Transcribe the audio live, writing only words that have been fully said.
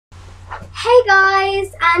Hey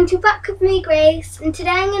guys, and you're back with me, Grace, and today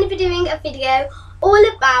I'm going to be doing a video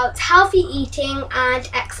all about healthy eating and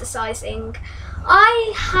exercising.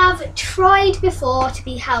 I have tried before to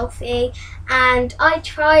be healthy, and I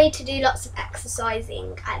tried to do lots of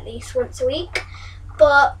exercising at least once a week,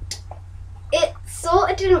 but it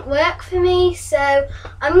sort of didn't work for me, so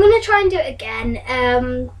I'm going to try and do it again.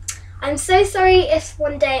 I'm so sorry if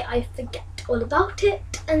one day I forget all about it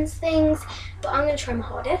and things, but I'm going to try my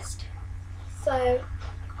hardest. So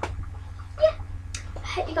yeah, I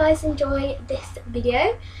hope you guys enjoy this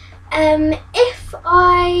video. If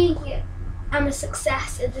I am a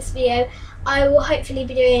success at this video, I will hopefully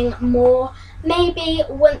be doing more, maybe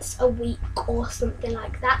once a week or something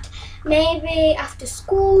like that. Maybe after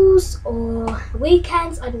schools or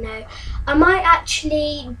weekends, I don't know. I might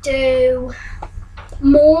actually do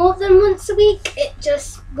more than once a week. It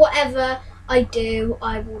just, whatever I do,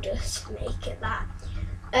 I will just make it that.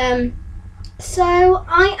 So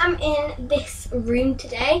I am in this room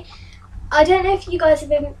today. I don't know if you guys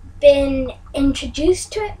have been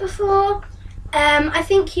introduced to it before. I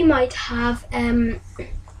think you might have when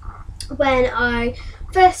I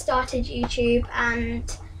first started YouTube,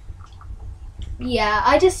 and yeah,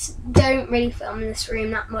 I just don't really film in this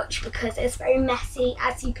room that much because it's very messy,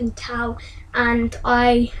 as you can tell, and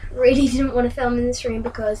I really didn't want to film in this room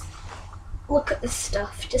because look at this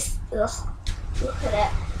stuff, just ugh, look at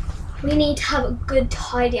it. We need to have a good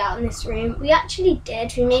tidy out in this room. We actually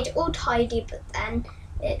did. We made it all tidy, but then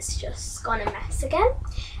it's just gone a mess again.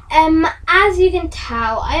 As you can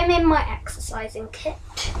tell, I am in my exercising kit.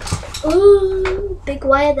 Ooh, big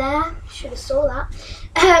wire there. Should have saw that.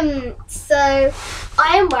 So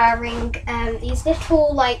I am wearing these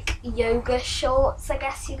little like yoga shorts. I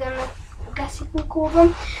guess you can call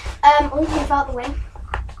them. I'll move out the way.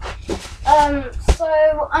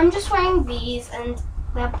 So I'm just wearing these, and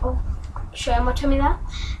they're showing my tummy there.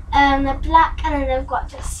 They're black, and then they've got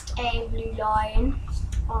just a blue line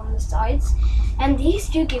on the sides. And these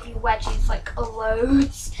do give you wedgies, like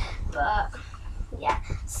loads, but yeah.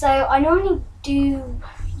 So I normally do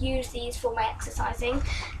use these for my exercising.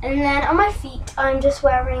 And then on my feet, I'm just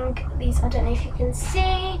wearing these. I don't know if you can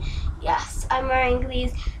see. Yes, I'm wearing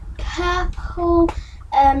these purple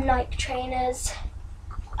Nike trainers,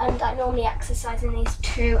 and I normally exercise in these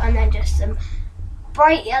too. And then just some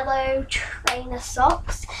bright yellow trainer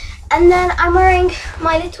socks, and then I'm wearing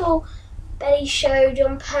my little belly show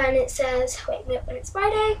jumper, and it says wake me up when it's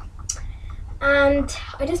Friday, and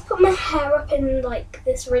I just put my hair up in like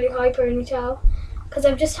this really high ponytail because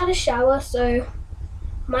I've just had a shower, so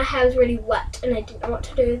my hair was really wet and I didn't know what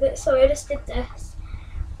to do with it, so I just did this.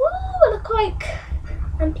 Woo, I look like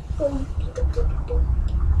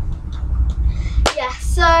yeah,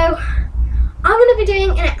 so I'm going to be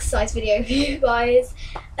doing an exercise video for you guys.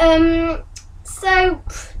 So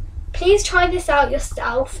please try this out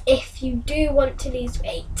yourself if you do want to lose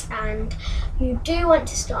weight and you do want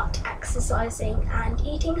to start exercising and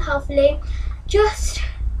eating healthily. Just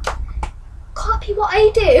copy what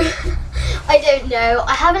I do. I don't know.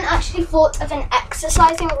 I haven't actually thought of an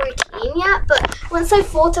exercising routine yet, but once I've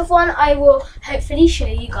thought of one, I will hopefully show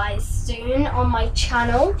you guys soon on my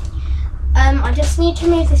channel. I just need to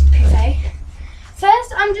move this poo.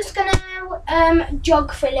 First, I'm just going to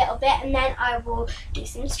jog for a little bit, and then I will do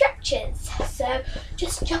some stretches. So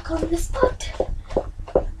just jog on the spot.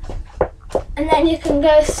 And then you can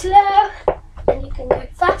go slow, and you can go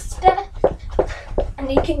faster,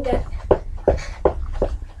 and you can go,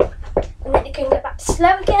 and then you can go back to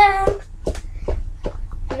slow again.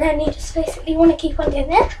 And then you just basically want to keep on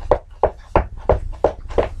doing it.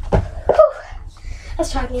 Whew.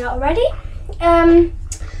 That's tired me out already.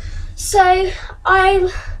 So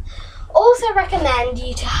I also recommend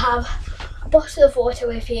you to have a bottle of water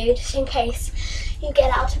with you, just in case you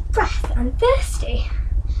get out of breath and thirsty.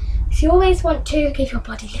 So you always want to give your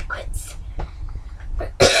body liquids.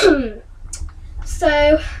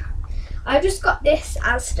 So I've just got this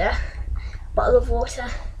Asda bottle of water.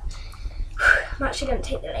 I'm actually going to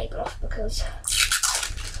take the label off because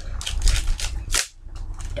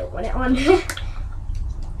I don't want it on.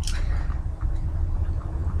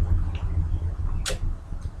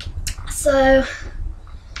 So,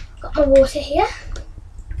 got my water here,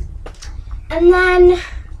 and then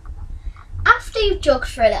after you've jogged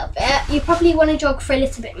for a little bit, you probably want to jog for a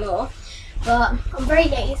little bit more, but I'm very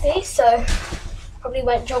lazy, so probably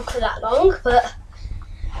won't jog for that long, but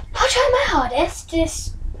I'll try my hardest.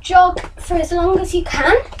 Just jog for as long as you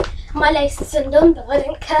can. My lace is undone, but I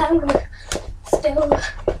don't care. I'm going to still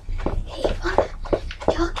keep on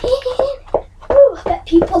jogging. Ooh, I bet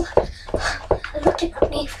people are looking at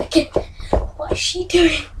me thinking, what is she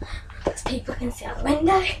doing? people can see out the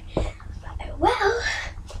window. But oh well.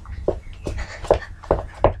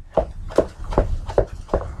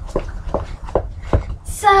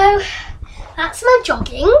 So that's my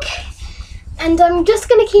jogging, and I'm just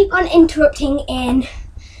going to keep on interrupting in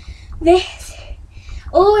this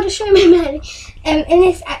order show my money. In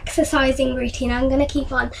this exercising routine, I'm going to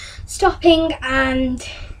keep on stopping and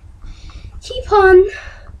keep on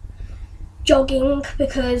jogging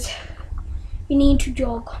because you need to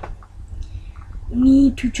jog.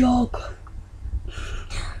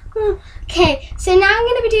 Okay, so now I'm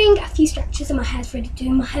going to be doing a few stretches and my hair's ready to do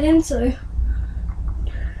my head in, so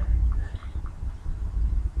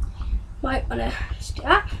might want to just do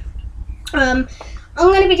that. I'm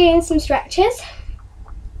going to be doing some stretches.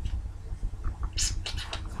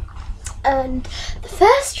 And the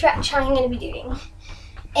first stretch I'm going to be doing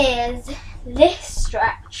is this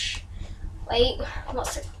stretch. Wait,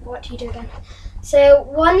 what do you do again? So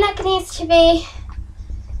one leg needs to be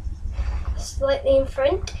slightly in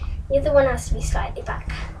front, the other one has to be slightly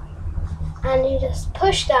back. And you just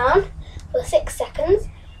push down for 6 seconds.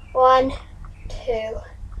 1, 2,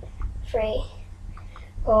 3,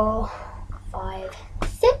 4, 5,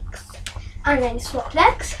 6. And then swap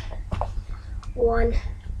legs. 1,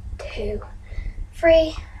 2,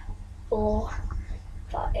 3, 4,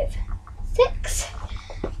 5, 6.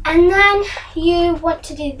 And then you want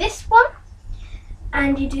to do this one,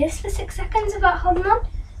 and you do this for 6 seconds without holding on.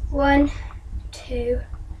 1, 2,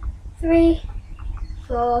 3,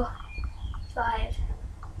 4, 5,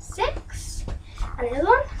 6. And the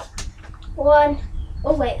other one.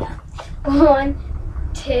 1,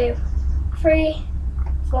 2, 3,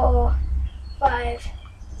 4, 5,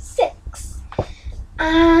 6.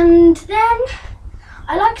 And then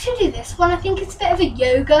I like to do this one. I think it's a bit of a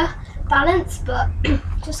yoga balance, but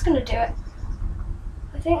just gonna do it.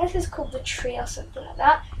 I think this is called the tree or something like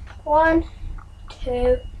that. 1,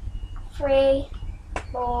 2, 3,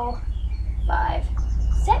 4, 5,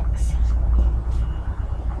 6.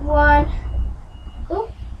 1,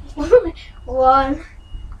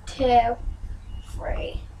 2,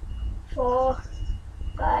 3, 4,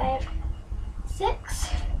 5, 6.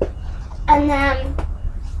 And then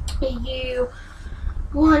you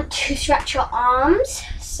want to stretch your arms.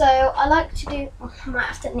 So I like to do, I might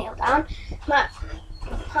have to kneel down.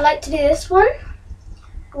 I like to do this one.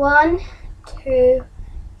 1, 2,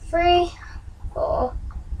 3, 4,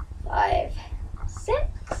 5,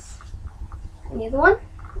 6. And the other one.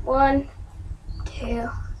 1, 2,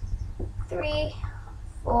 3,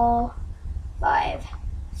 4, 5,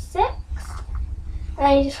 6. And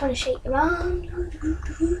then you just want to shake your arm.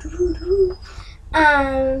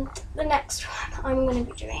 And the next one I'm going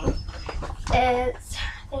to be doing is,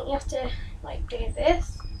 I think you have to like do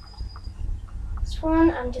this. This one,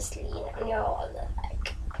 and just lean on your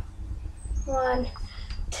leg. 1,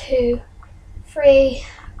 2, 3,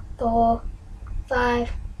 4,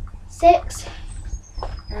 5, 6.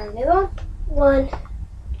 And the other one. 1,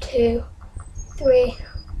 2, 3,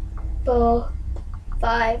 4,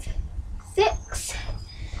 5, 6.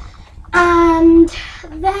 And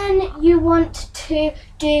then you want to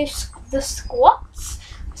do the squats.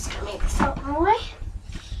 I'm just going to move this out of my way.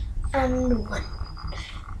 And 1,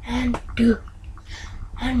 and 2,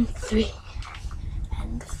 and 3,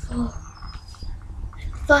 and 4,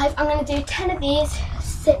 and 5. I'm going to do 10 of these.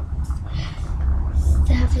 6,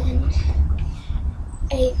 7,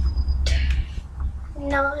 8,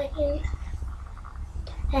 9,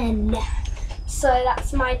 10. So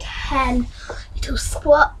that's my 10 little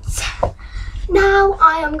squats. Now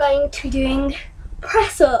I am going to be doing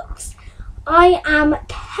press-ups. I am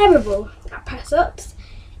terrible at press-ups.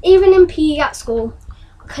 Even in PE at school,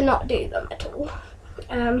 I cannot do them at all.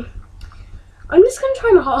 I'm just going to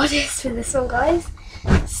try my hardest with this one, guys.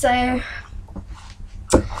 So,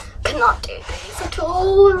 cannot do these at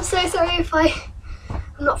all. I'm so sorry if I'm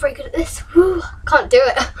not very good at this. Woo, can't do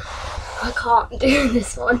it. I can't do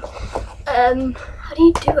this one. How do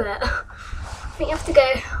you do it? I think you have to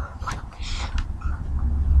go 1,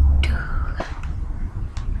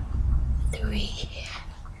 2, 3,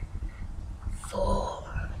 4,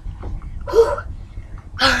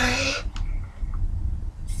 5,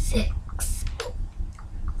 6,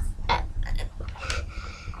 7,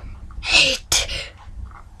 8,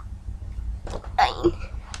 9,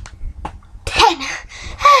 10.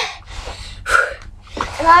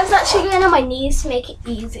 And I was actually going on my knees to make it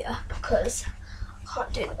easier because I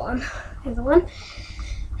can't do the other one.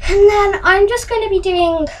 And then I'm just going to be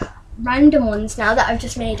doing random ones now that I've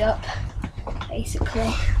just made up,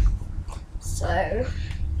 basically. So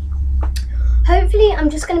hopefully I'm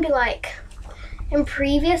just going to be like in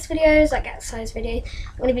previous videos, like exercise videos,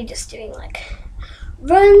 I'm going to be just doing like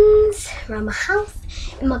runs around my house,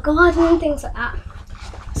 in my garden and things like that.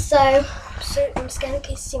 So I'm scared in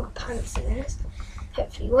case you see my pants in this.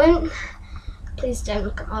 Hopefully you won't. Please don't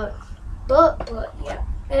look at my butt, but yeah.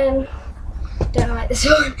 Don't like this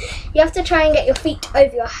one. You have to try and get your feet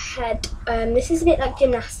over your head. This is a bit like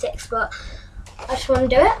gymnastics, but I just want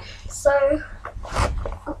to do it. So,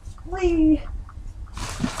 I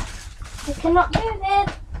cannot do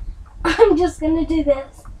this. I'm just going to do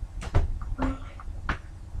this. 1,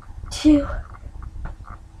 2,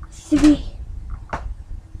 3,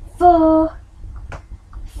 4,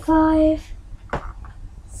 5,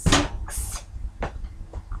 6,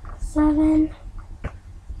 7,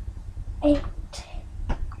 8,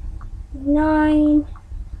 9,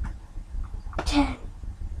 10.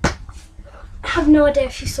 I have no idea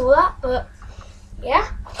if you saw that, but yeah.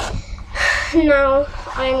 Now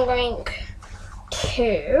I'm going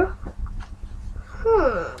to,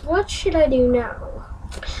 what should I do now?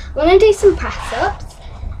 I'm going to do some press-ups.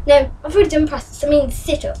 No, I've already done press-ups, I mean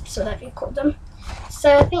sit-ups, so that you call them.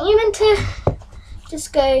 So I think you're meant to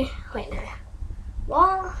just go, wait no,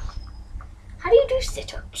 what? How do you do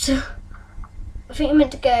sit-ups? I think you're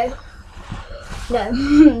meant to go,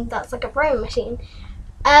 no, that's like a rowing machine.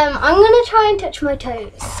 I'm going to try and touch my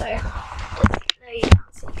toes, so just lay you down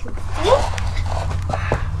so you can see.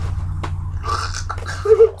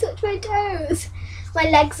 Touch my toes. My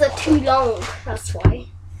legs are too long, that's why.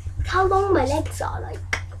 Look how long my legs are, like.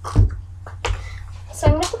 So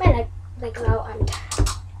I'm going to put my legs out and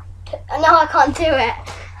no, I can't do it.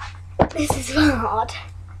 This is hard.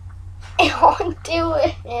 I can't do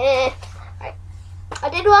it. Right. I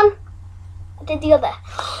did one. I did the other.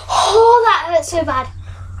 Oh, that hurts so bad.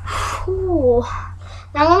 Ooh.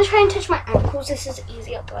 Now I'm going to try and touch my ankles. This is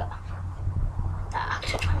easier, but I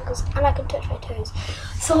can touch my ankles and I can touch my toes.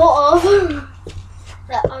 Sort of.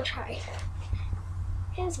 But I'll try.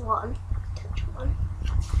 Here's one. Touch one.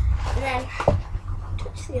 And then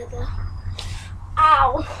touch the other.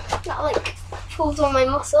 Ow! That like pulls on my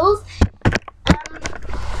muscles.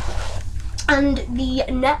 And the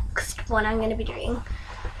next one I'm going to be doing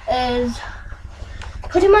is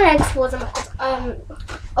putting my legs towards my ankles.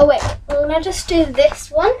 Oh wait, I'm going to just do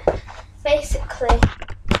this one. Basically,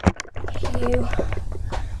 you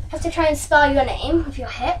have to try and spell your name with your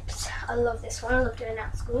hips. I love this one, I love doing that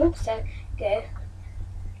at school. So go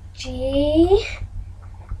G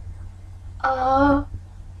R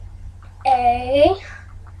A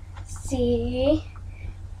C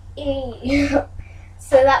E.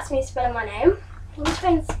 So that's me spelling my name. I'm going to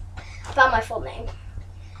try and spell my full name.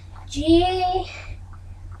 G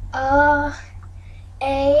R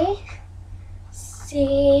A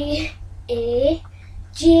C E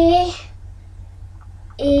G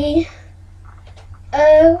E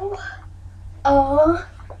O R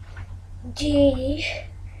G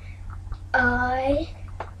I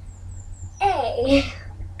A,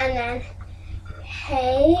 and then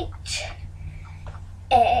H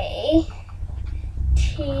A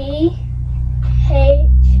T H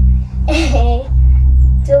A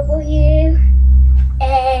W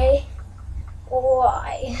A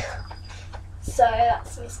Y. So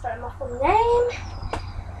that's me spelling my full name.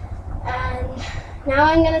 And now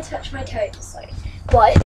I'm going to touch my toes. So, what?